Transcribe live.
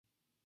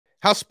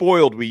How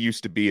spoiled we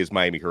used to be as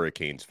Miami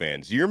Hurricanes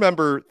fans. Do you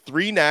remember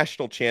 3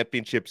 national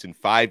championships in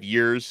 5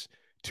 years,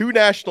 2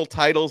 national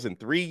titles in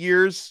 3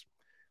 years?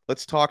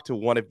 Let's talk to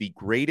one of the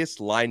greatest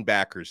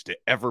linebackers to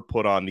ever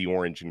put on the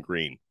orange and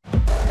green.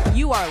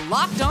 You are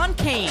Locked On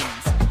Canes,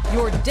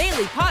 your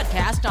daily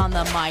podcast on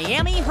the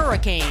Miami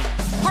Hurricanes,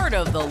 part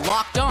of the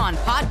Locked On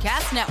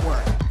Podcast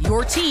Network,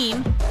 your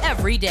team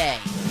every day.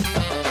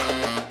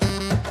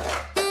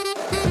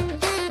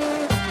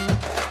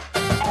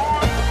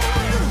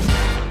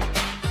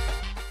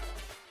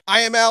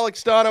 I am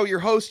Alex Dono, your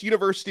host,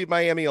 University of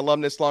Miami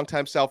alumnus,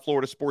 longtime South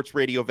Florida sports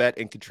radio vet,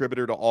 and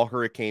contributor to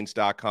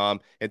allhurricanes.com.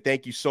 And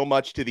thank you so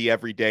much to the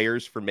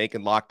everydayers for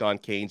making Locked On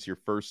Canes your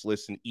first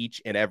listen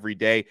each and every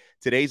day.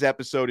 Today's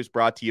episode is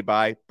brought to you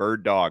by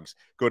Bird Dogs.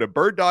 Go to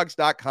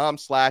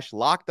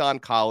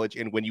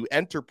birddogs.com/lockedoncollege, and when you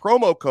enter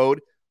promo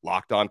code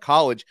Locked On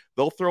College,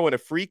 they'll throw in a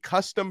free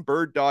custom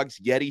Bird Dogs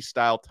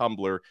Yeti-style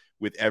tumbler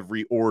with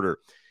every order.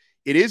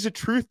 It is a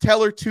Truth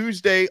Teller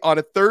Tuesday on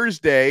a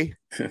Thursday.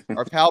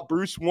 Our pal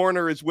Bruce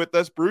Warner is with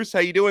us. Bruce, how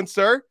you doing,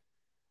 sir?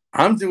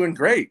 I'm doing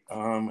great.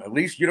 At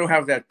least you don't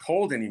have that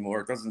cold anymore.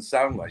 It doesn't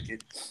sound like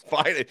it.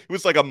 Fine. It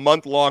was like a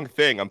month-long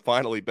thing. I'm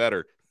finally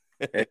better.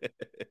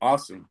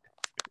 Awesome.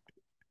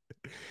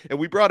 And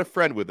we brought a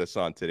friend with us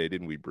on today,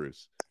 didn't we,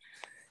 Bruce?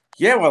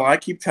 Yeah, well, I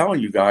keep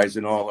telling you guys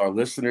and all our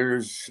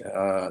listeners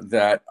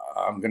that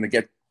I'm going to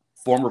get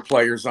former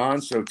players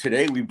on. So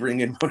today we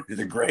bring in one of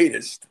the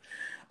greatest.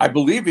 I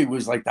believe he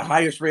was like the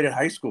highest rated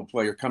high school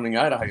player coming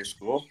out of high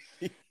school.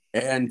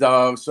 And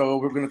so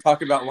we're going to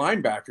talk about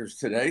linebackers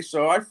today.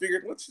 So I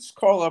figured let's just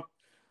call up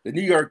the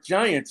New York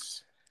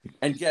Giants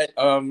and get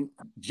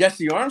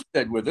Jessie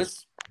Armstead with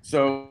us.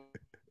 So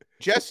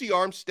Jessie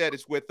Armstead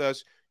is with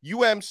us,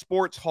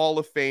 Sports Hall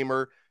of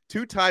Famer,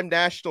 2-time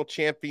national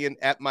champion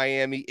at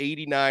Miami,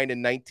 89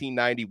 and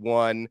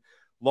 1991.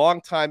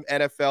 Longtime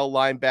NFL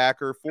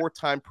linebacker,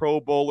 4-time Pro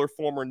Bowler,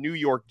 former New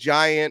York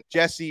Giant.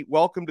 Jessie,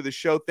 welcome to the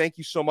show. Thank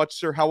you so much,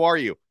 sir. How are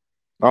you?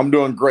 I'm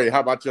doing great. How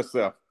about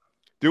yourself?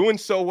 Doing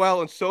so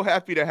well and so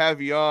happy to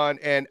have you on.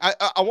 And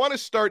I want to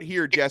start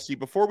here, Jessie,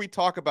 before we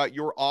talk about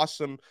your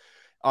awesome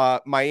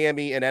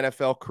Miami and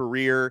NFL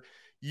career.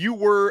 You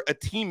were a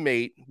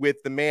teammate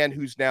with the man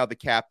who's now the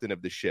captain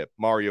of the ship,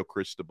 Mario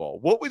Cristobal.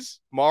 What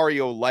was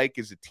Mario like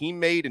as a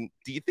teammate? And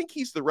do you think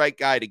he's the right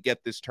guy to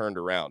get this turned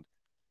around?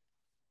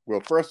 Well,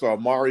 first of all,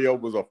 Mario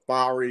was a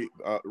fiery,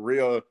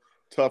 real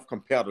tough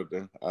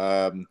competitor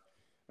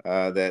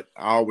that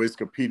always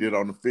competed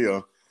on the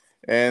field.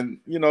 And,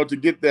 you know, to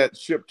get that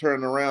ship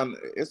turned around,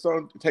 it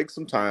takes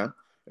some time.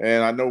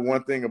 And I know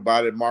one thing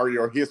about it,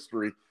 Mario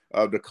history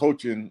of the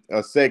coaching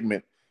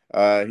segment,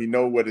 he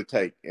know what it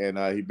takes. And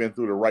he's been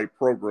through the right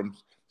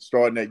programs,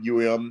 starting at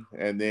UM.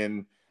 And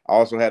then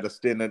also had a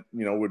stint at,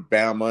 with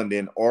Bama and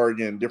then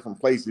Oregon, different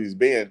places he's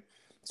been.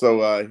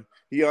 So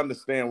he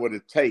understands what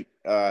it takes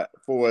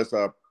for us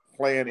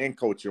playing and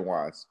coaching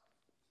wise.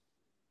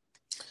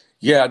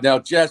 Yeah. Now,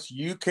 Jess,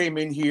 you came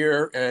in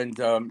here and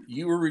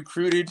you were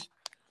recruited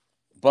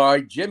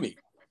by Jimmy,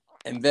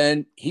 and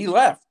then he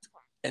left,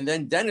 and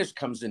then Dennis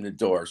comes in the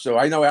door. So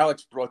I know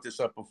Alex brought this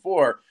up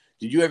before.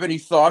 Did you have any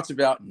thoughts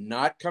about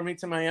not coming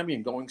to Miami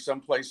and going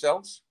someplace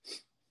else?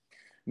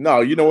 No,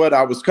 you know what?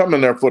 I was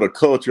coming there for the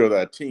culture of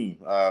that team.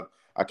 I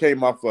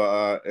came off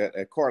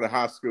at Carter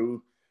High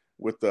School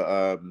with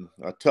a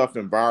tough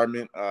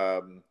environment,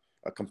 a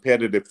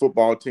competitive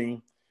football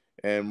team.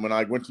 And when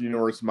I went to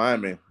University of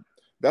Miami,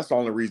 that's the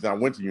only reason I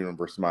went to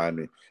University of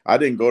Miami. I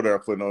didn't go there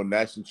for no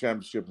national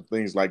championship and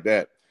things like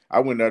that. I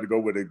went there to go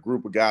with a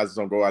group of guys that's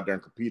going to go out there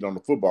and compete on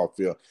the football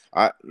field.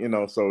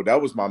 So that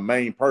was my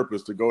main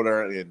purpose, to go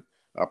there and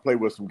play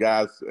with some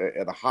guys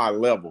at a high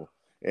level.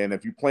 And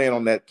if you're playing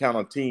on that kind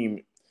of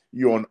team,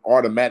 you're on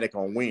automatic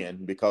on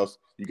win because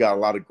you got a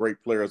lot of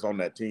great players on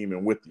that team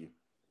and with you.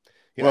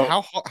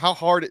 How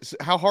hard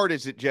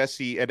is it,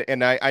 Jessie?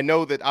 And I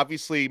know that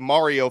obviously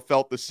Mario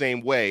felt the same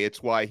way.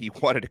 It's why he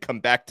wanted to come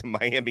back to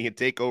Miami and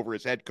take over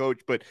as head coach.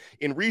 But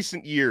in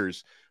recent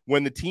years,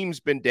 when the team's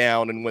been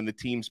down and when the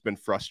team's been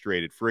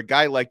frustrated, for a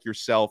guy like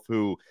yourself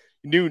who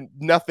knew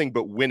nothing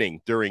but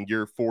winning during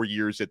your 4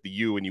 years at the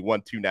U and you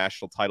won 2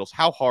 national titles,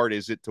 how hard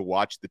is it to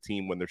watch the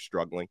team when they're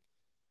struggling?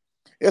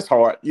 It's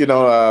hard,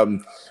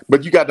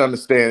 but you got to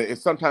understand,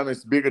 sometimes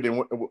it's bigger than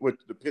what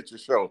the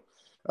pictures show.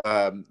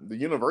 The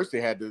university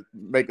had to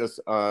make us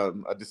a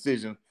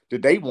decision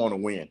that they want to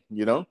win,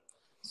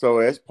 So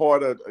as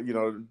part of,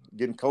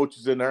 getting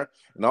coaches in there,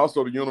 and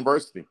also the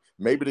university.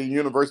 Maybe the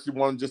university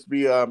want to just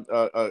be a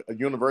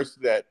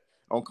university that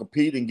on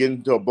compete and get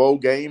into a bowl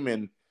game,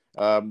 and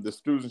the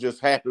students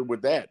just happy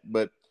with that.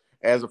 But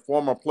as a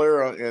former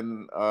player,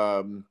 and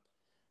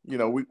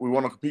we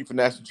want to compete for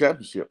national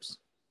championships.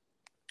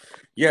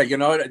 Yeah,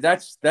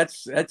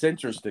 that's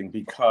interesting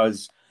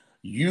because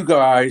you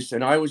guys,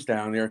 and I was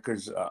down there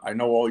because I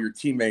know all your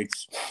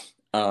teammates.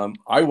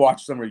 I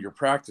watched some of your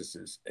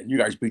practices, and you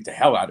guys beat the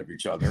hell out of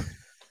each other.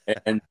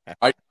 And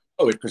I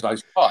know it because I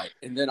saw it.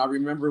 And then I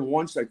remember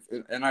once,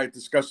 I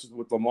discussed it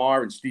with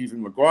Lamar and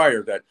Stephen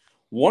McGuire, that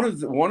one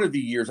of the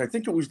years, I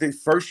think it was the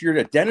first year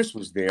that Dennis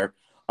was there,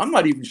 I'm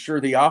not even sure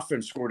the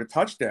offense scored a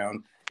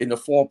touchdown in the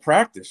fall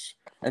practice.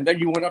 And then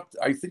you went up,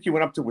 I think you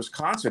went up to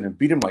Wisconsin and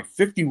beat them like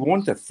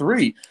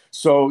 51-3.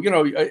 So,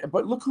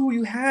 but look who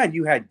you had.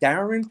 You had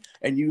Darren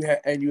and you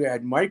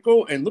had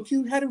Michael, and look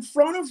who you had in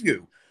front of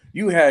you.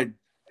 You had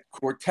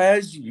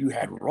Cortez, you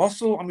had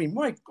Russell. I mean,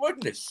 my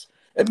goodness.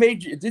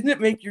 Didn't it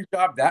make your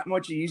job that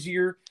much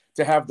easier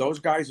to have those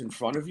guys in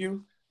front of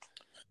you?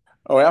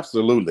 Oh,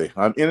 absolutely.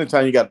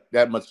 Anytime you got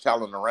that much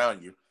talent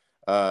around you,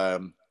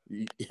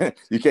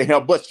 you can't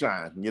help but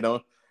shine,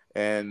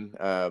 And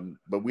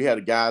but we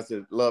had guys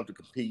that love to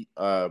compete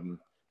from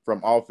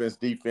offense,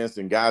 defense,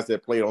 and guys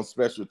that played on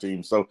special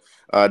teams. So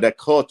that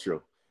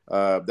culture,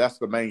 that's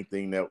the main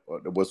thing that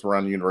was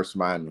around the University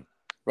of Miami.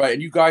 Right,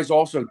 and you guys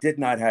also did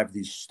not have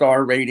these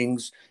star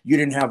ratings. You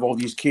didn't have all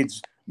these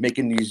kids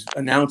making these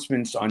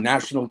announcements on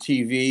national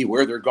TV,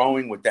 where they're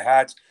going with the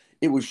hats.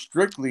 It was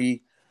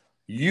strictly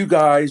you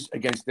guys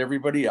against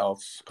everybody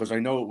else, because I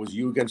know it was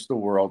you against the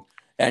world.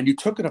 And you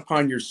took it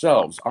upon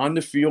yourselves on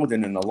the field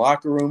and in the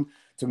locker room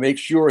to make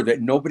sure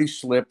that nobody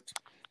slipped,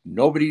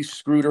 nobody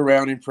screwed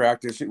around in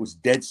practice. It was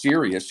dead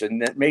serious,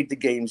 and that made the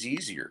games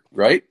easier,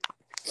 right?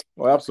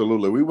 Well,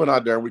 absolutely. We went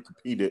out there and we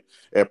competed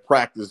at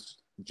practice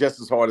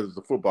just as hard as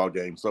the football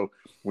game. So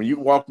when you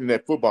walked in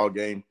that football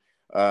game,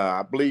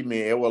 believe me,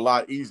 it was a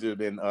lot easier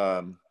than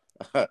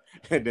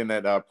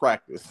that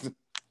practice.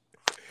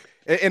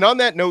 And on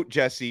that note,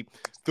 Jesse,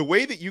 the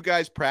way that you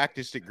guys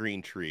practiced at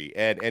Green Tree,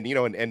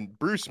 and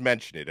Bruce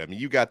mentioned it. I mean,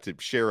 you got to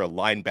share a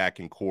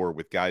linebacking core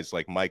with guys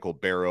like Michael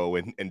Barrow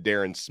and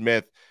Darren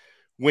Smith.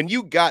 When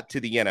you got to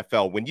the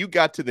NFL, when you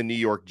got to the New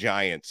York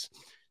Giants,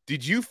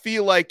 did you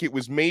feel like it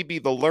was maybe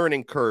the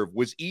learning curve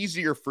was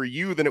easier for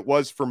you than it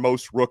was for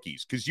most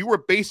rookies? Because you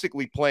were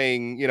basically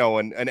playing,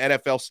 an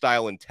NFL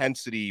style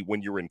intensity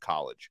when you were in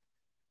college.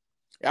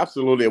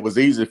 Absolutely. It was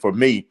easy for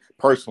me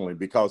personally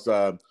because,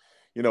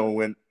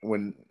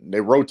 when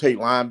they rotate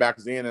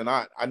linebackers in, and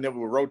I never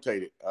would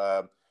rotate it.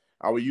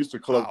 I was used to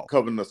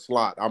covering the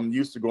slot. I'm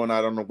used to going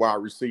out on the wide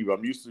receiver.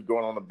 I'm used to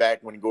going on the back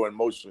when you go in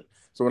motion.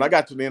 So when I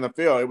got to the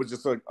NFL, it was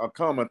just a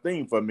common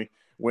theme for me.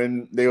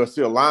 When they were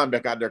still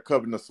linebacker out there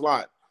covering the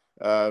slot,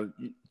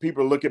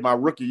 people look at my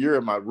rookie year,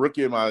 in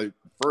my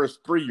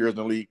first 3 years in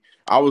the league,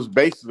 I was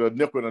basically a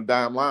nickel and a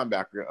dime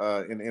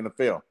linebacker in the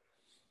NFL.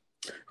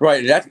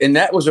 Right,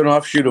 that was an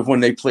offshoot of when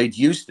they played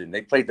Houston.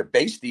 They played the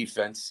base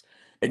defense,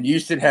 and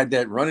Houston had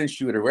that run and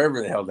shoot or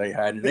whatever the hell they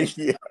had. And they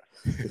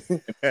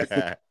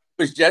it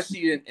was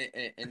Jessie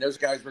and those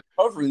guys were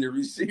covering the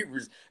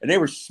receivers, and they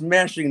were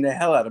smashing the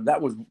hell out of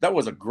them. That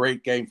was a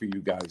great game for you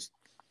guys.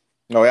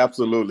 No,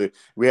 absolutely.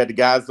 We had the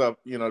guys up,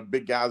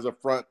 big guys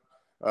up front,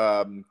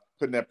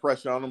 putting that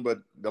pressure on them,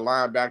 but the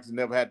linebackers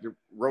never had to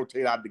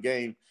rotate out the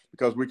game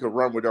because we could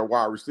run with our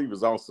wide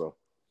receivers also.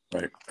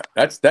 Right.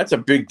 That's a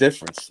big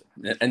difference.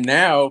 And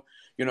now,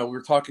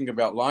 we're talking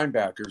about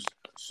linebackers.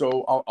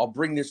 So I'll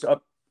bring this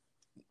up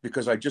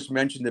because I just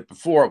mentioned it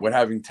before with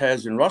having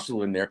Tez and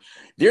Russell in there.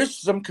 There's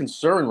some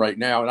concern right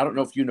now, and I don't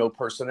know if you know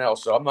personnel,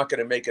 so I'm not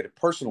going to make it a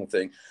personal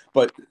thing,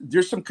 but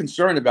there's some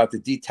concern about the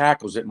D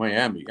tackles at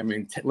Miami. I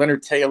mean,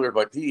 Leonard Taylor,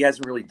 but he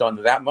hasn't really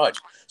done that much.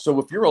 So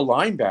if you're a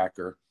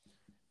linebacker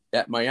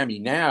at Miami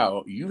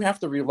now, you have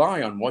to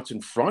rely on what's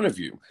in front of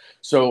you.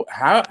 So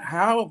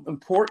how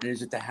important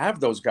is it to have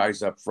those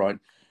guys up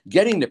front,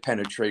 getting the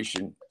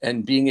penetration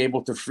and being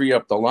able to free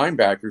up the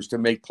linebackers to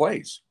make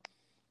plays?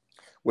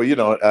 Well,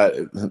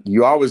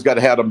 you always got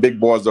to have them big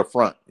boys up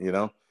front,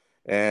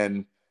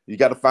 and you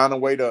got to find a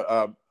way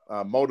to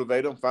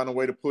motivate them, find a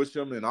way to push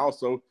them. And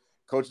also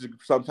coaches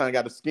sometimes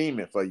got to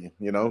scheme it for you,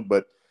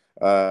 but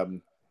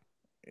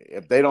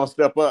if they don't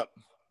step up,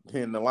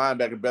 then the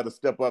linebacker better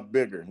step up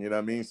bigger. You know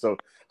what I mean? So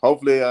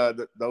hopefully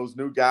those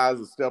new guys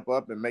will step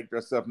up and make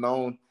themselves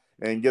known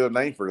and get a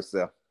name for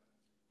themselves.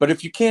 But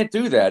if you can't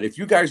do that, if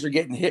you guys are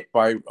getting hit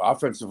by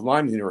offensive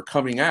linemen who are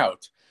coming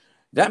out,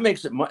 that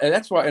makes it.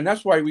 That's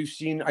why we've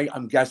seen.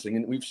 I'm guessing,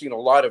 and we've seen a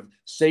lot of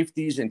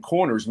safeties and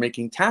corners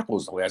making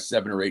tackles the last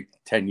 7 or 8,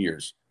 10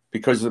 years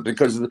because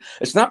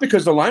it's not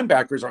because the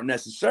linebackers aren't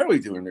necessarily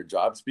doing their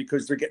jobs,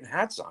 because they're getting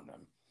hats on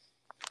them.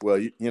 Well,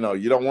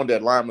 you don't want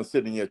that lineman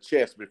sitting in your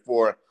chest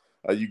before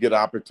you get an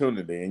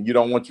opportunity, and you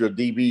don't want your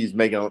DBs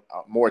making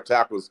more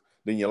tackles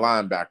than your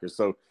linebackers.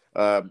 So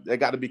they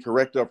got to be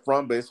correct up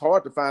front, but it's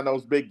hard to find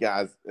those big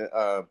guys.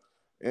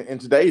 In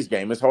today's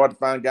game, it's hard to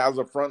find guys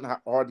up front,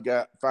 hard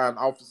to find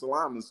offensive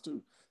linemen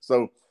too.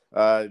 So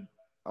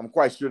I'm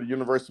quite sure the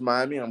University of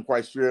Miami, I'm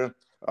quite sure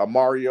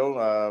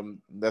Mario,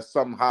 that's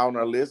something high on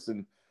our list,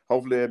 and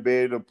hopefully they'll be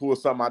able to pull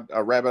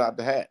a rabbit out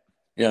the hat.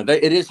 Yeah,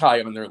 it is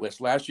high on their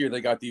list. Last year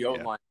they got the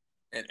O-line.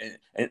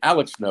 And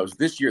Alex knows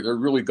this year they're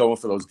really going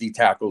for those D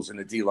tackles and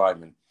the D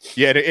linemen.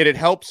 Yeah, it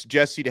helps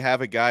Jesse to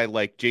have a guy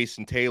like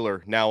Jason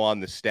Taylor now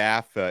on the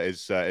staff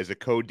as a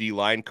co-D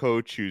line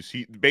coach.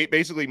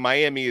 Basically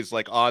Miami is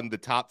like on the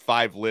top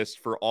 5 list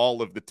for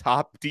all of the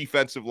top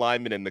defensive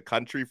linemen in the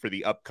country for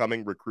the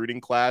upcoming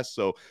recruiting class.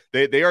 So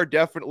they are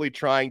definitely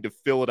trying to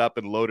fill it up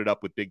and load it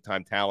up with big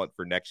time talent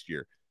for next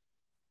year.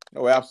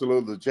 Oh,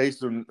 absolutely.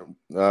 Jason,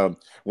 one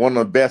of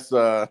the best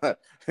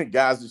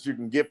guys that you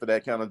can get for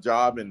that kind of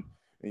job. And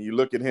you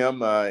look at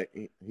him,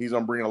 he's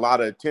going to bring a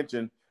lot of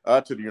attention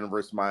to the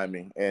University of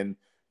Miami. And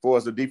for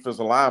as a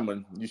defensive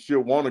lineman, you should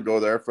want to go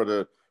there for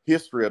the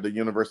history of the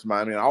University of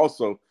Miami, and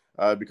also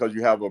because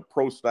you have a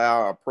pro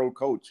style, a pro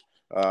coach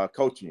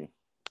coaching you.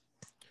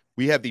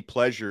 We have the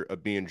pleasure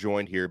of being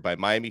joined here by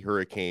Miami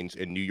Hurricanes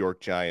and New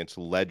York Giants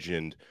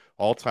legend,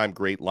 all-time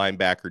great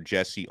linebacker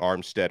Jessie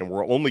Armstead. And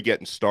we're only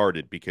getting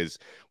started because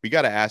we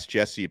got to ask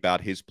Jessie about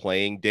his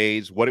playing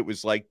days, what it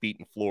was like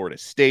beating Florida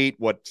State,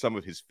 what some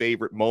of his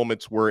favorite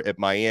moments were at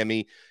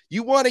Miami.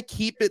 You want to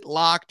keep it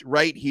locked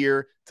right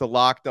here to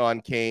Locked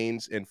On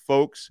Canes. And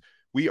folks,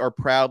 we are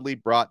proudly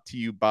brought to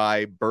you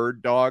by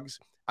Bird Dogs.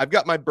 I've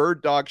got my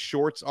Bird Dog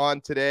shorts on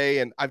today,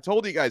 and I've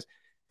told you guys,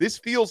 this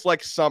feels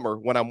like summer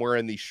when I'm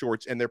wearing these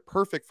shorts, and they're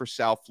perfect for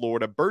South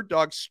Florida. Bird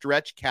Dog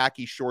stretch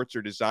khaki shorts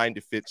are designed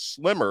to fit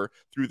slimmer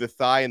through the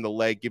thigh and the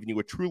leg, giving you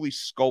a truly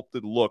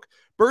sculpted look.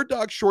 Bird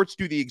Dog shorts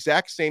do the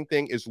exact same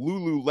thing as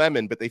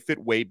Lululemon, but they fit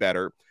way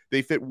better.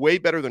 They fit way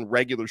better than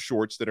regular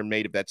shorts that are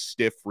made of that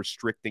stiff,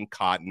 restricting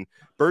cotton.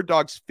 Bird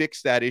Dogs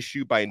fixed that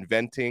issue by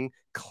inventing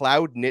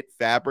cloud knit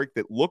fabric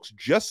that looks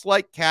just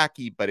like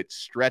khaki, but it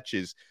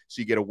stretches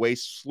so you get a way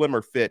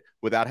slimmer fit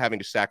without having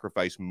to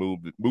sacrifice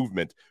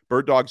movement.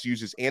 Bird Dogs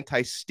uses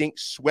anti-stink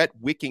sweat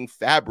wicking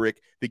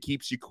fabric that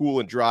keeps you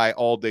cool and dry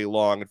all day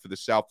long. And for the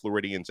South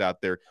Floridians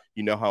out there,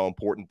 you know how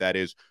important that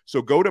is.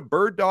 So go to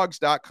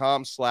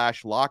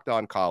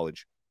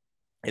birddogs.com/lockedoncollege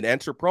and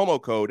enter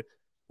promo code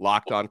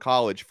Locked On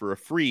College for a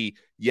free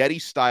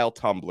Yeti-style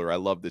tumbler. I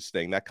love this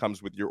thing. That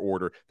comes with your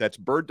order. That's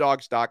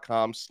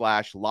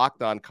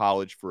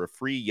birddogs.com/lockedoncollege for a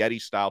free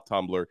Yeti-style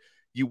tumbler.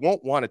 You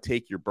won't want to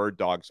take your Bird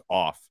Dogs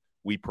off.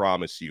 We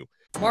promise you.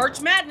 March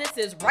Madness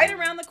is right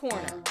around the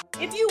corner.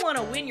 If you want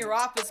to win your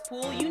office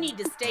pool, you need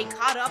to stay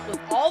caught up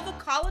with all the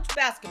college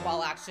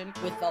basketball action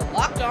with the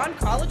Locked On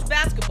College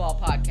Basketball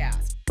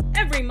Podcast.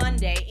 Every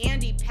Monday,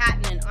 Andy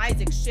Patton and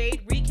Isaac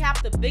Shade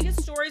recap the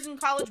biggest stories in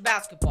college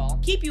basketball,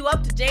 keep you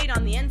up to date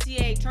on the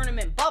NCAA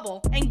tournament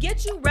bubble, and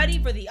get you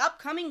ready for the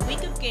upcoming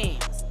week of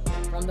games.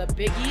 From the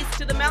Big East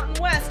to the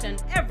Mountain West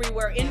and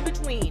everywhere in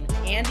between,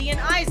 Andy and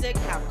Isaac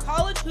have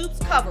college hoops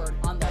covered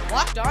on the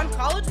Locked On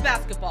College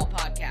Basketball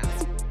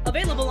Podcast.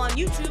 Available on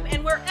YouTube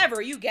and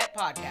wherever you get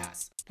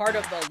podcasts. Part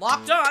of the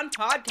Locked On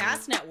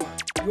Podcast Network.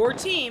 Your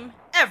team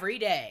every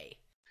day.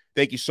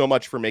 Thank you so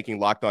much for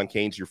making Locked On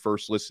Canes your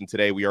first listen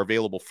today. We are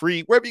available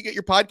free wherever you get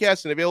your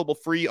podcasts and available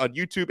free on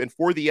YouTube. And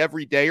for the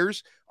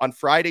everydayers, on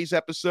Friday's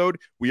episode,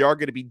 we are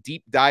going to be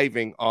deep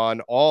diving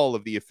on all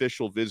of the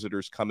official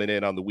visitors coming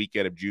in on the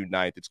weekend of June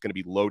 9th. It's going to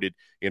be loaded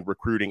in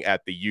recruiting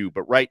at the U.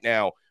 But right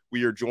now,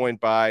 we are joined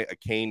by a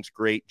Canes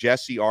great.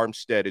 Jessie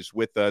Armstead is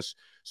with us.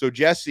 So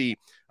Jessie,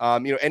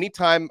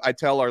 anytime I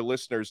tell our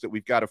listeners that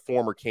we've got a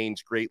former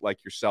Canes great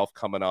like yourself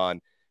coming on,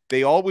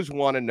 they always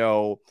want to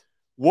know,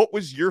 what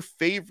was your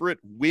favorite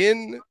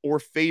win or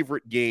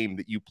favorite game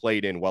that you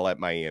played in while at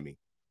Miami?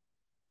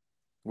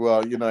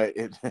 Well,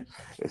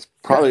 it's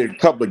probably a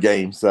couple of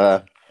games.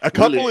 A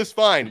couple is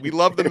fine. We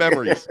love the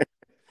memories.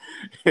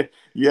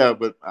 Yeah,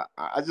 but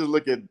I just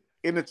look at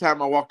any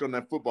time I walked on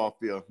that football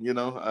field,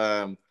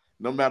 no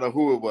matter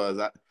who it was.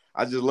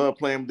 I just love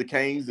playing with the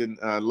Canes and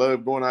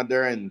love going out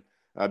there and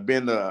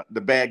being the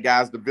bad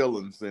guys, the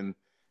villains. And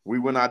we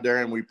went out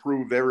there and we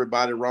proved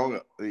everybody wrong,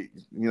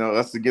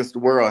 us against the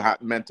world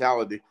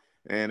mentality.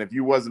 And if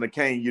you wasn't a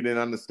Cane, you didn't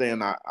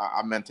understand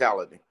our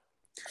mentality.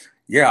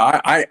 Yeah,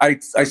 I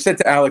said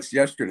to Alex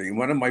yesterday,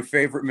 one of my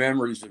favorite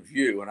memories of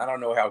you, and I don't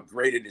know how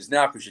great it is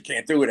now because you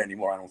can't do it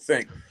anymore, I don't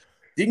think.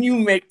 Didn't you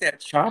make that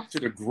chop to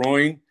the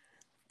groin?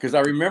 Because I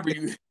remember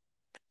you.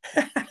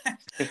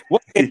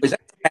 What game was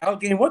that? Cal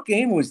game? What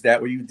game was that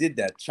where you did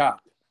that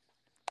chop?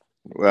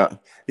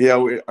 Well, yeah,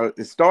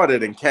 it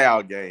started in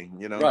Cal game,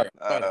 Right.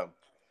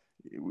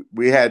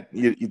 We had,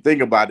 you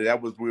think about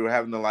it, we were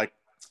having I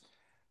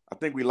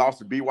think we lost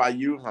to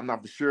BYU. I'm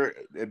not for sure at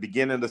the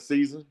beginning of the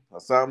season or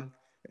something.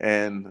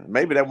 And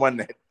maybe that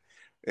wasn't it.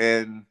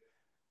 And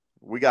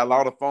we got a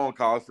lot of phone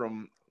calls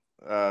from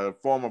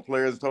former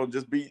players told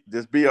just be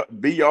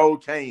your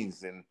old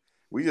Canes. And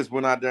we just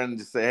went out there and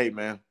just say, hey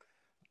man,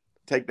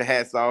 take the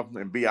hats off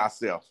and be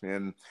ourselves.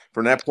 And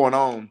from that point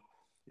on,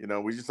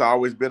 we just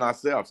always been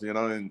ourselves,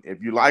 and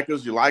if you like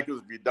us, you like us.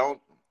 If you don't,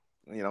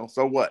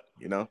 so what,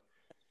 and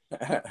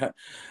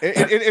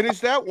is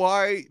that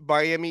why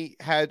Miami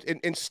had,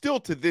 and still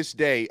to this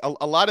day,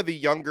 a lot of the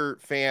younger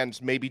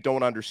fans maybe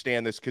don't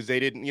understand this because they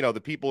didn't,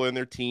 the people in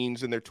their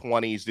teens and their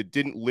 20s that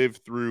didn't live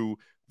through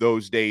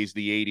those days,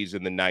 the 80s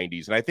and the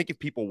 90s. And I think if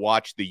people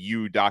watch the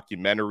U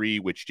documentary,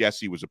 which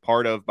Jessie was a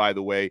part of, by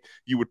the way,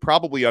 you would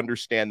probably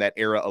understand that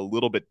era a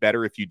little bit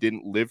better if you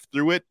didn't live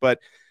through it. But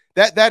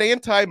that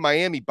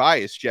anti-Miami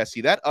bias, Jessie,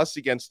 that us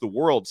against the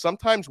world,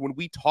 sometimes when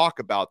we talk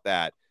about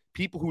that,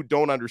 people who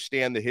don't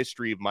understand the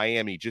history of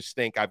Miami just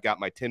think I've got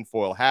my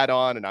tinfoil hat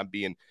on and I'm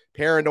being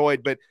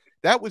paranoid. But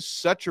that was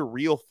such a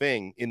real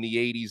thing in the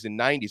 80s and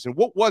 90s. And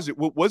what was it?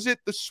 Was it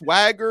the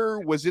swagger?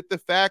 Was it the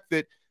fact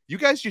that you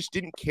guys just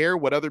didn't care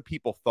what other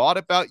people thought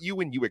about you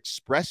and you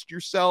expressed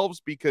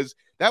yourselves, because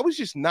that was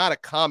just not a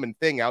common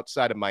thing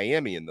outside of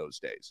Miami in those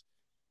days.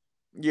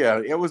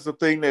 Yeah, it was the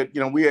thing that,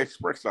 we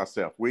expressed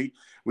ourselves. We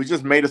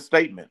just made a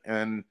statement,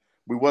 and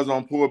we wasn't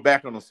on pull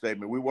back on a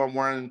statement. We weren't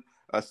wearing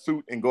a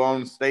suit and go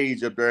on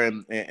stage up there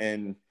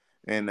and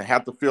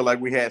have to feel like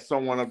we had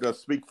someone up there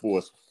speak for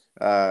us.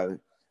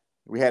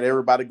 We had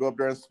everybody go up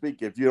there and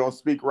speak. If you don't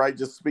speak right,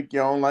 just speak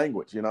your own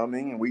language. You know what I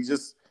mean? And we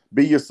just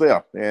be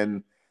yourself,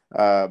 and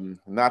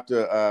not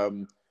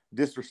to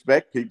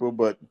disrespect people,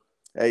 but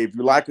hey, if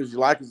you like us, you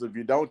like us. If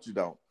you don't, you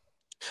don't.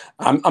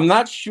 I'm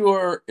not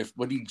sure if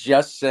what he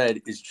just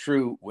said is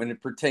true when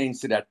it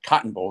pertains to that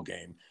Cotton Bowl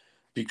game,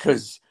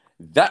 because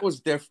that was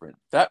different.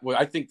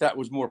 I think that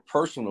was more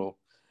personal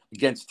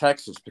against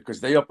Texas, because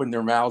they opened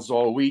their mouths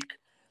all week,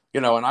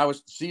 and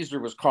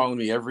Caesar was calling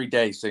me every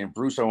day saying,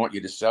 "Bruce, I want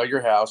you to sell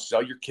your house,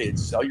 sell your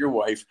kids, sell your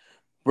wife.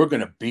 We're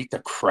going to beat the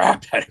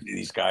crap out of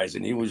these guys."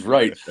 And he was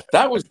right.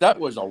 That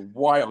was a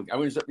wild.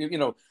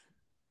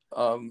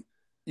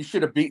 You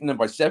should have beaten them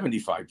by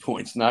 75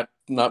 points, not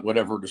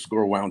whatever the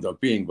score wound up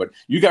being. But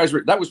you guys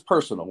that was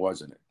personal,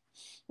 wasn't it?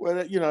 Well,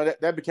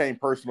 that became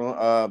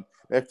personal.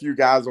 That few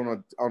guys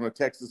on a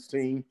Texas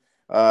team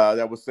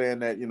that was saying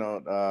that,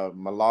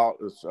 Malak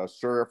is a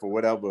sheriff or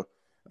whatever,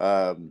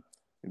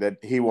 that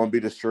he won't be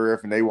the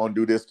sheriff and they won't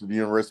do this to the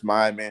University of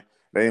Miami.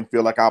 They didn't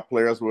feel like our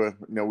players were,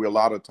 we a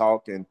lot of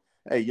talk. And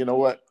hey, you know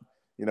what?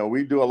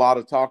 We do a lot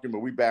of talking, but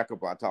we back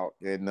up our talk.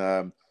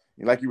 And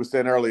like you were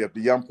saying earlier, if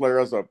the young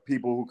players or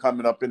people who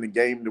coming up in the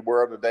game, the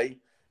world today,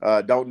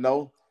 don't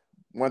know,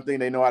 one thing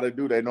they know how to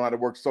do, they know how to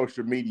work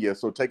social media.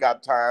 So take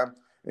out time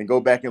and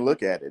go back and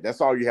look at it. That's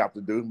all you have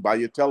to do. Buy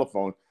your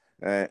telephone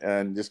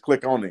and just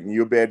click on it, and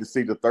you'll be able to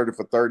see the 30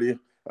 for 30.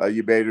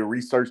 You'll be able to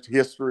research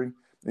history,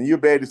 and you'll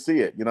be able to see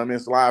it.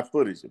 It's live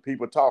footage and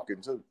people talking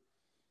too.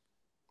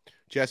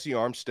 Jessie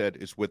Armstead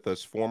is with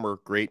us,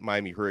 former great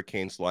Miami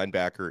Hurricanes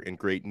linebacker and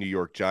great New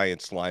York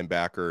Giants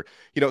linebacker.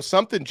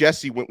 Something,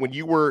 Jessie, when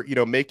you were,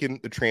 making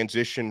the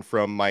transition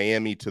from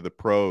Miami to the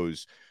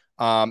pros,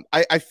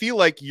 I feel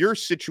like your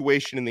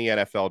situation in the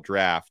NFL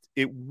draft,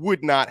 it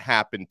would not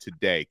happen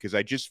today, because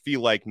I just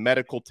feel like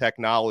medical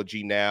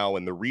technology now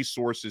and the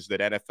resources that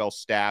NFL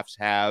staffs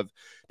have,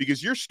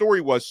 because your story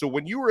was, so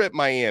when you were at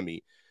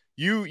Miami,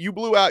 you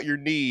blew out your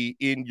knee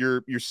in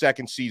your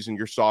second season,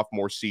 your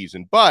sophomore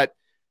season, but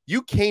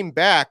you came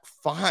back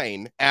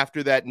fine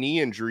after that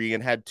knee injury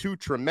and had two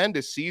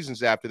tremendous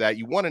seasons after that.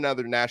 You won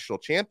another national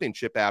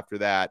championship after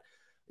that.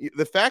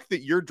 The fact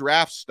that your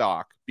draft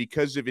stock,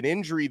 because of an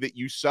injury that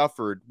you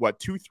suffered,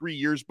 2-3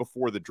 years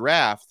before the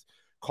draft,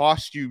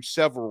 cost you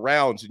several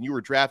rounds and you were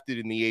drafted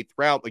in the 8th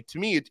round, to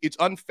me, it's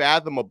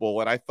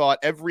unfathomable. And I thought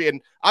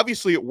and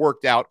obviously it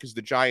worked out because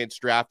the Giants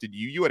drafted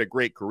you. You had a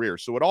great career,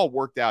 so it all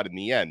worked out in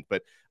the end.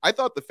 But I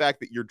thought the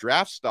fact that your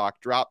draft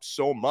stock dropped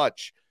so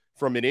much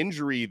from an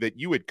injury that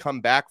you had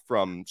come back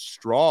from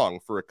strong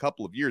for a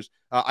couple of years,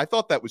 I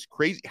thought that was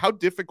crazy. How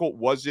difficult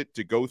was it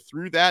to go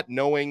through that,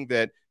 knowing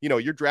that,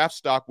 your draft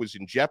stock was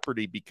in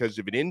jeopardy because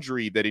of an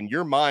injury that in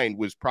your mind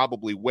was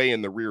probably way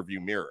in the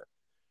rearview mirror?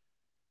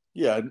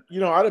 Yeah,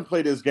 I didn't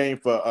play this game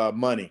for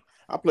money.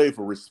 I played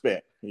for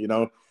respect.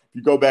 If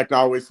you go back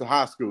always to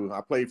high school,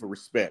 I played for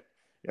respect.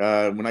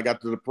 When I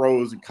got to the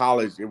pros in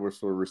college, it was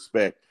for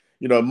respect.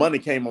 Money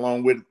came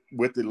along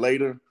with it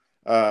later,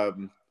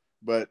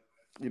 but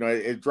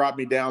it dropped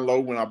me down low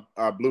when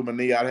I blew my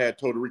knee out. I had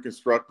total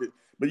reconstructed.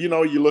 But, you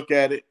look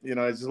at it,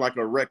 it's just like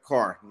a wrecked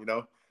car,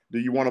 Do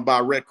you want to buy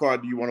a wrecked car?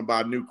 Do you want to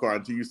buy a new car?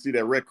 Until you see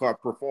that wrecked car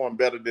perform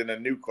better than a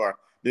new car,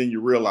 then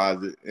you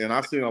realize it. And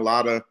I've seen a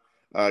lot of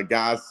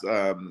guys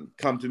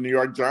come to New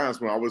York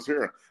Giants when I was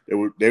here.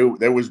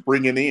 They was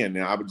bringing in,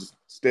 and I was just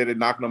steady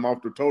knocking them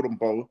off the totem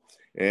pole,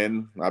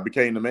 and I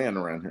became the man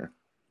around here.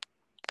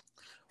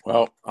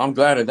 Well, I'm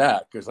glad of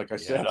that, because like I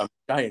said, I'm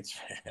a Giants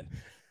fan.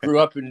 Grew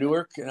up in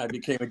Newark, and I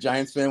became a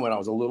Giants fan when I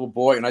was a little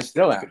boy, and I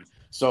still am.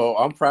 So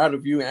I'm proud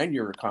of you and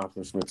your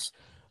accomplishments.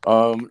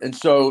 And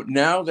so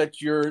now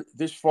that you're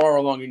this far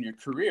along in your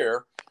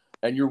career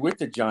and you're with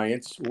the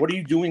Giants, what are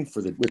you doing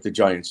with the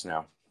Giants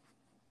now?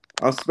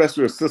 I'm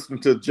special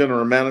assistant to the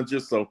general manager.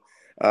 So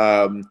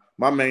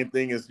my main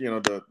thing is,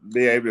 to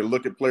be able to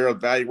look at players,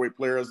 evaluate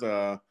players,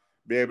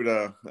 be able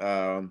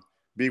to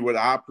be with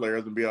our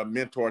players and be a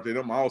mentor to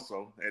them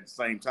also at the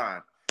same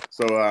time.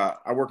 So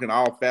I work in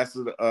all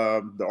facets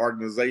of the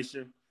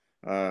organization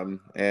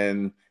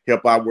and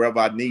help out wherever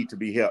I need to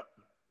be helped.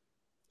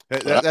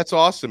 That's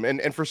awesome.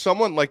 And for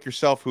someone like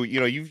yourself who,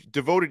 you've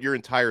devoted your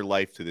entire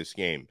life to this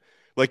game,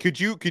 could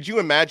you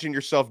imagine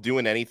yourself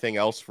doing anything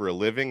else for a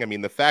living? I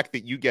mean, the fact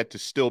that you get to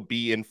still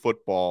be in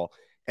football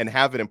and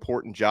have an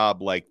important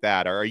job like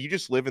that, are you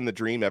just living the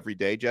dream every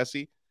day,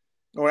 Jessie?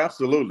 Oh,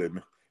 absolutely.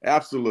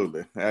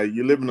 Absolutely.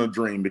 You're living a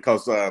dream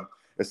because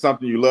it's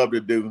something you love to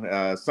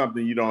do,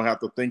 something you don't have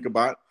to think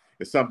about.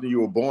 It's something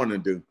you were born to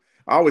do.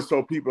 I always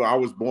told people I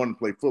was born to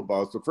play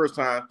football. It's the first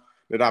time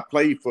that I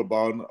played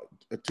football.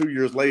 2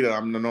 years later,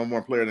 I'm the number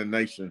one player in the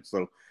nation.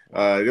 So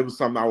it was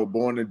something I was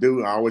born to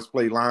do. I always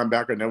played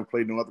linebacker, never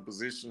played no other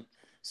position.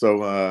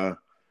 So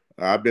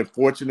I've been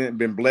fortunate and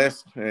been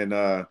blessed. And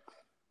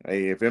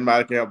hey, if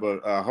anybody can have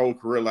a whole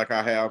career like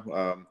I have,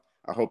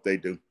 I hope they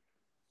do.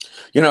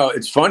 You know,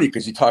 it's funny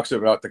because he talks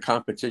about the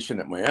competition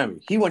at Miami.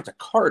 He went to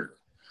Carter.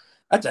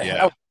 That's a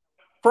hell of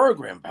a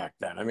program back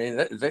then. I mean,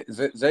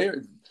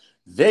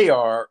 they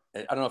are,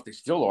 I don't know if they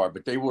still are,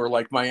 but they were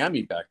like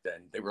Miami back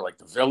then. They were like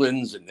the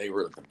villains and they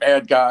were the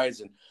bad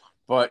guys.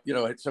 But, you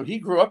know, so he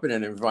grew up in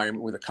an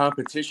environment where the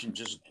competition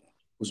just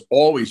was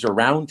always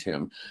around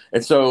him.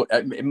 And so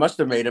it must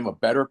have made him a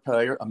better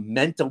player, a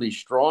mentally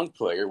strong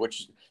player,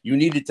 which you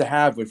needed to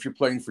have if you're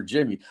playing for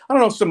Jimmy. I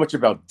don't know so much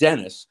about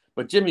Dennis,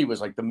 but Jimmy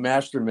was like the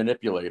master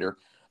manipulator.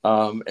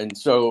 And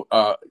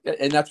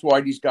that's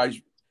why these guys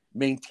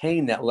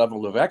maintain that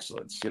level of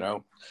excellence, you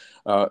know.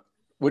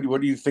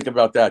 What do you think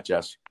about that,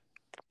 Jess?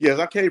 Yes,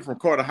 I came from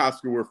Carter High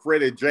School where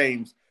Freddie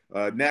James,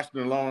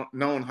 national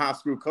known high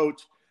school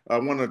coach,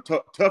 one of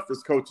the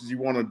toughest coaches you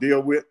want to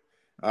deal with.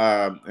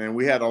 And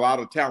we had a lot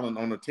of talent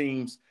on the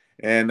teams.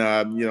 And,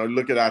 you know,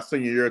 look at our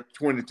senior year,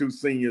 22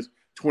 seniors,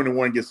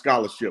 21 get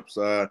scholarships.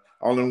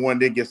 Only one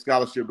didn't get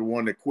scholarship, the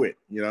one that quit,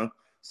 you know.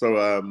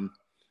 So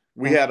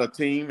we had a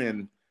team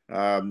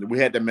and we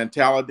had the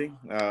mentality,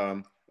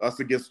 us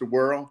against the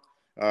world.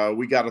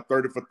 We got a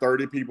 30 for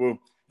 30. People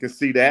can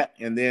see that.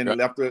 And then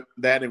left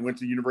that and went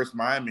to University of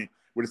Miami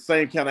with the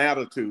same kind of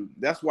attitude.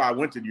 That's why I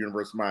went to the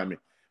University of Miami.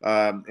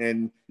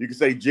 And you can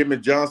say Jimmy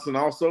Johnson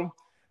also.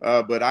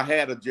 But I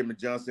had a Jimmy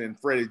Johnson and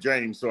Freddie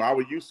James. So I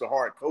was used to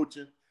hard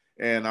coaching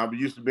and I was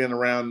used to being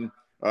around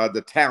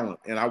the talent.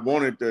 And I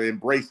wanted to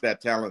embrace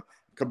that talent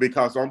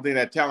because the only thing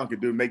that talent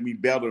could do is make me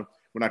better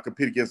when I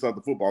compete against other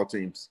football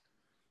teams.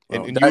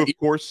 And you, of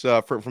course,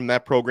 from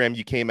that program,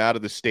 you came out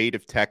of the state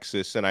of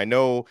Texas. And I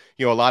know,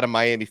 you know, a lot of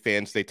Miami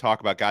fans, they talk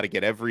about got to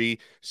get every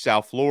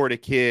South Florida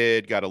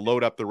kid, got to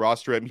load up the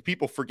roster. I mean,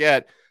 people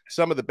forget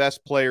some of the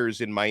best players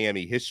in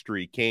Miami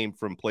history came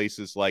from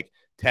places like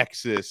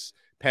Texas,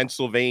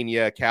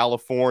 Pennsylvania,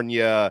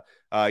 California,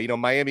 you know,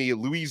 Miami,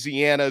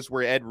 Louisiana is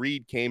where Ed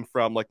Reed came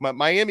from. Like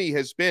Miami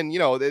has been, you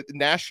know, the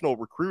national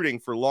recruiting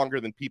for longer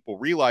than people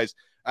realize.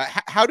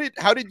 How did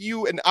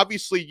you, and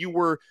obviously you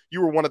were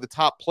one of the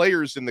top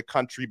players in the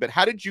country, but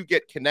how did you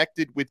get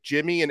connected with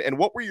Jimmy and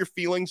what were your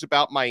feelings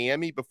about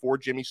Miami before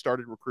Jimmy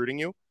started recruiting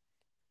you?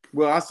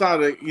 Well, I saw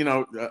that, you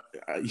know,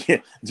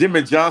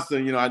 Jimmy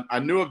Johnson, you know, I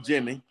knew of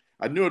Jimmy,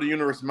 I knew of the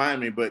University of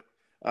Miami, but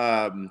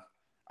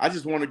I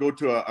just want to go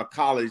to a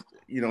college,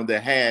 you know,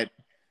 that had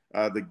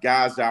the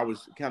guys that I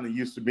was kind of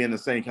used to being in the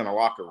same kind of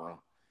locker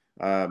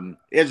room.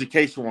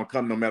 Education won't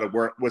come no matter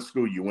what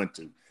school you went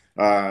to.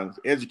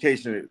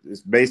 Education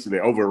is basically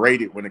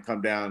overrated when it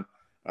comes down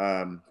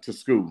to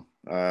school.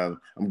 I'm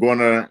going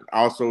to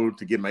also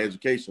to get my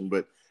education,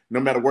 but no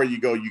matter where you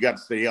go, you got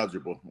to stay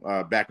eligible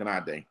back in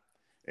our day.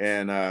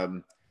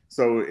 And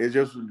so it's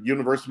just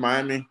University of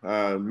Miami,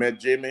 met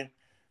Jimmy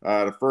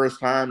the first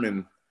time,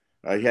 and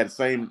he had the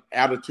same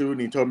attitude.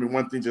 And he told me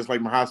one thing, just like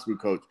my high school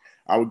coach,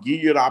 I will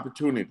give you the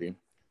opportunity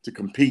to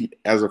compete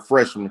as a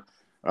freshman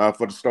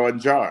for the starting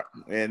job.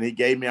 And he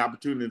gave me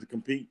opportunity to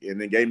compete, and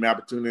then gave me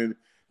opportunity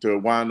to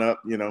wind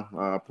up, you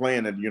know,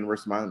 playing at the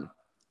University of Miami.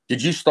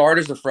 Did you start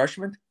as a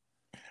freshman?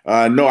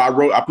 No,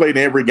 I played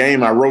in every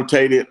game. I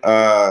rotated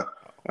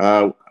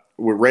with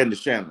Randy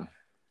Shannon.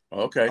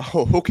 Okay.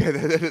 Oh, okay.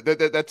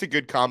 That's a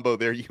good combo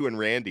there, you and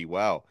Randy.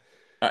 Wow.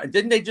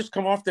 Didn't they just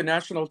come off the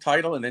national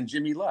title and then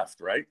Jimmy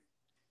left, right?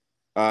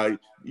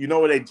 You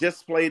know, they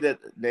just played it.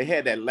 They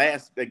had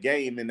the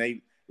game and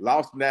they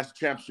lost the national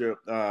championship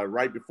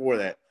right before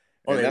that.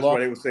 And that's why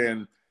they were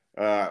saying,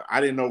 I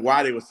didn't know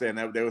why they were saying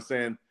that. They were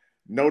saying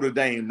Notre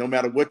Dame, no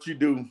matter what you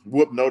do,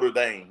 whoop Notre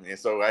Dame. And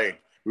so, hey,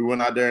 we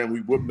went out there and we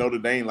whooped Notre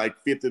Dame like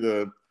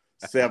 50-7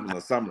 or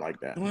something like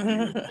that.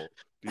 Beautiful.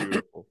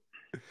 Beautiful.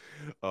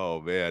 Oh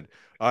man.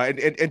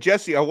 And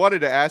Jessie, I wanted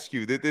to ask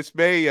you that this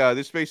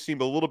may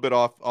seem a little bit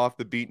off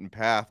the beaten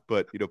path,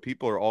 but you know,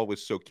 people are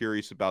always so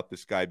curious about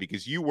this guy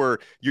because your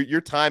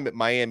time at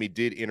Miami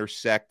did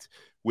intersect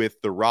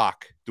with The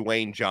Rock,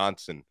 Dwayne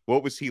Johnson.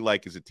 What was he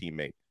like as a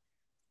teammate?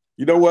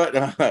 You know what?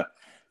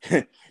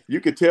 You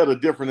could tell the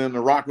difference in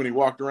The Rock when he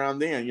walked around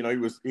then. You know, he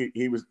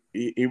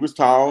was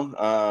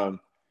tall,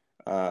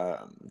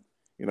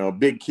 you know,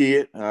 big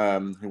kid.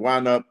 He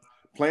wound up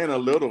playing a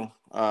little.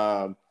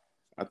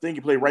 I think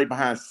he played right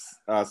behind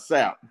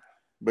Sapp.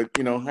 But,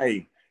 you know,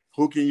 hey,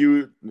 who can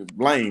you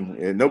blame?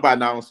 And nobody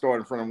now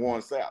started in front of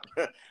Warren Sapp.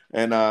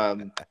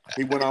 And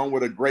he went on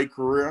with a great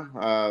career.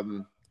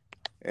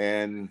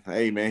 And,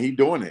 hey, man, he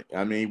doing it.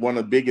 I mean, one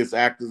of the biggest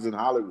actors in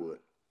Hollywood.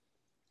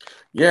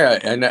 Yeah,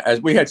 and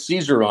as we had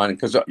Caesar on,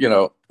 because you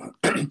know,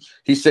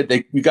 he said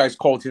you guys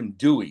called him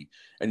Dewey,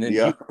 and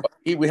then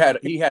he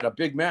had a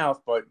big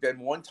mouth, but then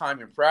one time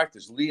in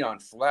practice, Leon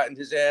flattened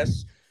his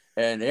ass,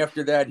 and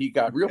after that, he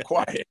got real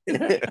quiet.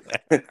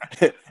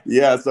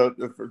 Yeah, so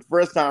the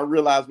first time I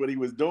realized what he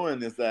was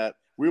doing is that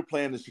we were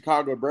playing the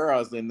Chicago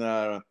Bears, and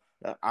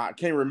I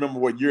can't remember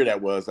what year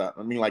that was. I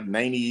mean, like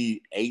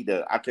 98.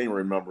 I can't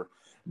remember,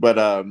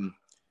 but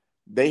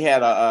they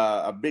had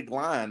a big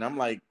line. I'm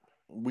like.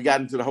 We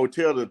got into the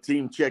hotel, the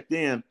team checked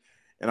in,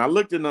 And I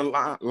looked in the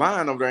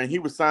line over there, and he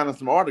was signing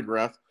some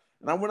autographs.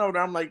 And I went over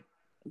there. I'm like,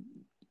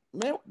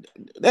 man,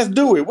 let's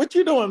do it. What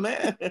you doing,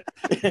 man?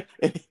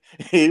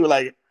 He was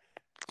like,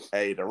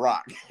 hey, The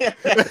Rock.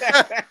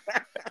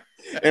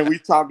 And we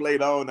talked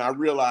later on. And I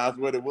realized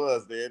what it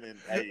was then. And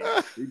hey,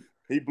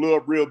 he blew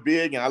up real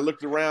big. And I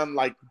looked around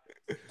like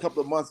a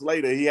couple of months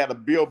later, he had a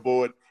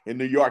billboard in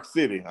New York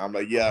City. I'm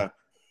like, yeah.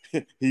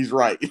 He's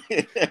right.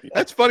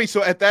 That's funny.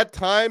 So at that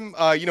time,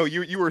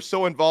 you were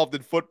so involved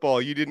in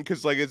football, you didn't,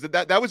 because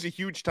that was a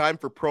huge time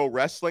for pro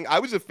wrestling. I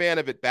was a fan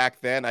of it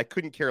back then. I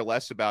couldn't care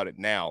less about it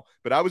now,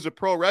 but I was a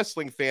pro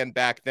wrestling fan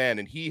back then,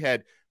 and he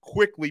had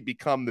quickly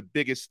become the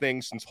biggest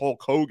thing since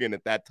Hulk Hogan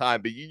at that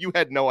time. But you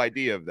had no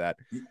idea of that.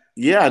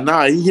 Yeah,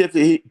 no,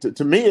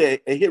 to me,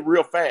 it hit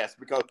real fast,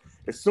 because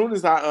as soon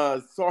as I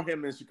saw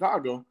him in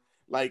Chicago,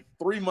 like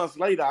 3 months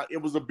later, it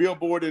was a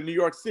billboard in New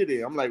York City.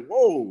 I'm like,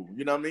 whoa,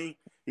 you know what I mean?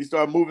 He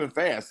started moving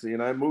fast,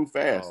 it moved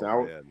fast.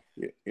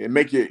 It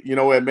make you,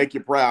 it make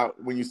you proud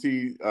when you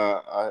see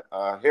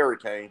a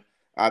hurricane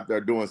out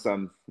there doing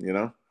something,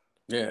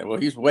 Yeah, well,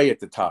 he's way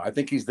at the top. I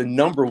think he's the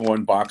number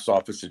one box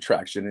office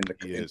attraction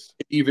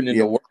even in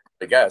the world,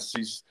 I guess. I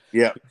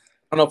don't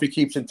know if he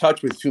keeps in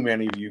touch with too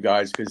many of you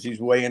guys, because he's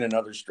way in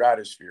another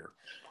stratosphere.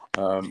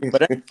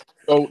 But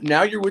so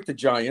now you're with the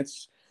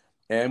Giants,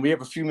 and we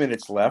have a few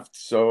minutes left.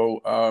 So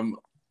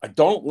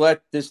don't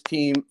let this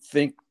team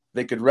think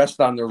they could rest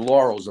on their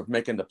laurels of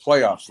making the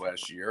playoffs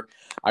last year.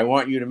 I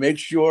want you to make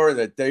sure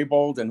that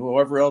Daboll and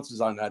whoever else is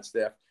on that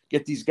staff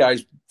get these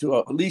guys to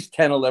at least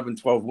 10, 11,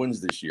 12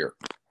 wins this year.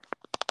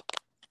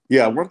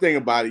 Yeah, one thing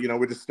about it,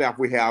 with the staff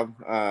we have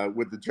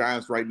with the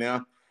Giants right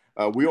now,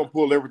 we don't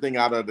pull everything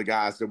out of the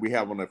guys that we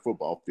have on the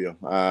football field.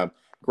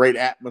 Great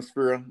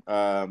atmosphere.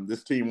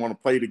 This team want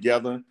to play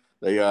together.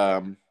 They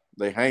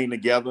hang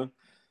together.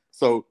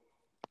 So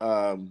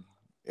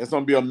it's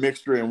going to be a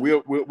mixture, and we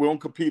don't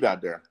compete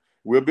out there.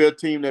 We'll be a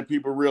team that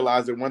people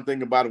realize that one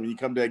thing about it, when you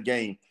come to that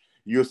game,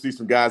 you'll see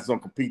some guys going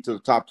to compete to the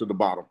top to the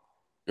bottom.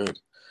 Good.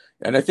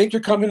 And I think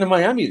you're coming to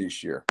Miami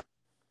this year.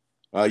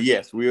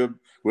 Yes, we'll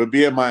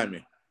be in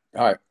Miami.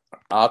 All right.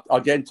 I'll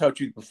get in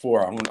touch with you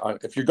before.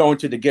 If you're going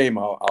to the game,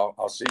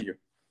 I'll see you.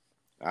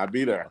 I'll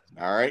be there.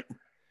 All right.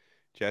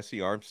 Jessie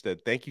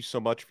Armstead, thank you so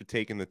much for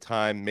taking the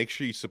time. Make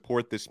sure you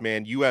support this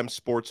man,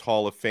 Sports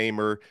Hall of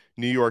Famer,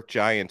 New York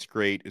Giants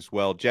great as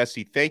well.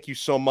 Jessie, thank you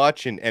so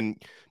much,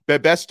 and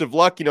best of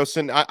luck.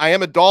 I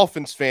am a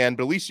Dolphins fan,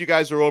 but at least you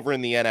guys are over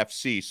in the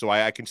NFC, so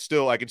I can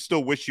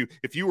still wish you.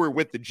 If you were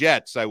with the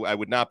Jets, I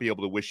would not be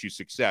able to wish you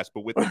success.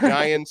 But with the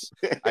Giants,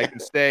 I can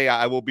stay.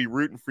 I will be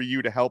rooting for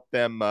you to help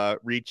them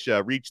reach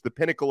the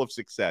pinnacle of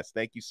success.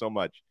 Thank you so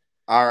much.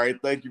 All right,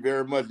 thank you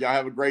very much. Y'all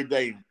have a great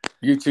day.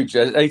 You too,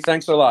 Jess. Hey,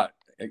 thanks a lot.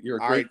 You're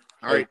great.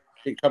 All right.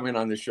 Coming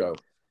on the show.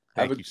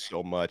 Thank you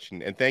so much.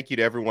 And thank you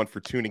to everyone for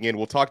tuning in.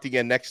 We'll talk to you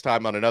again next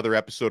time on another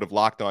episode of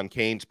Locked On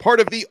Canes,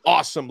 part of the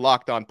awesome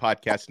Locked On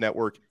Podcast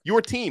Network,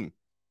 your team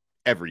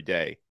every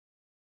day.